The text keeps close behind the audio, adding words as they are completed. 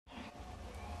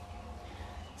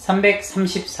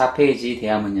334페이지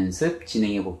대화문 연습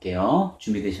진행해 볼게요.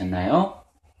 준비되셨나요?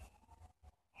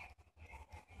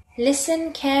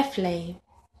 Listen carefully.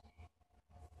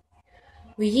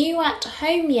 Were you at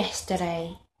home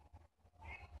yesterday?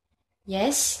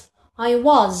 Yes, I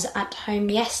was at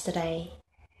home yesterday.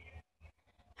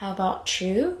 How about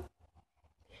you?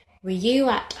 Were you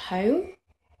at home?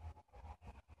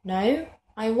 No,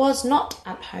 I was not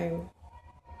at home.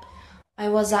 I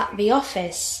was at the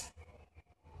office.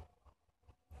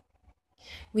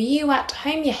 Were you at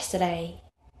home yesterday?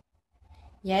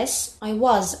 Yes, I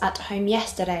was at home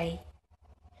yesterday.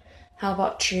 How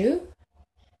about you?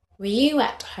 Were you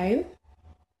at home?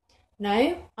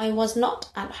 No, I was not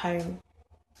at home.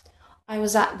 I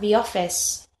was at the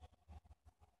office.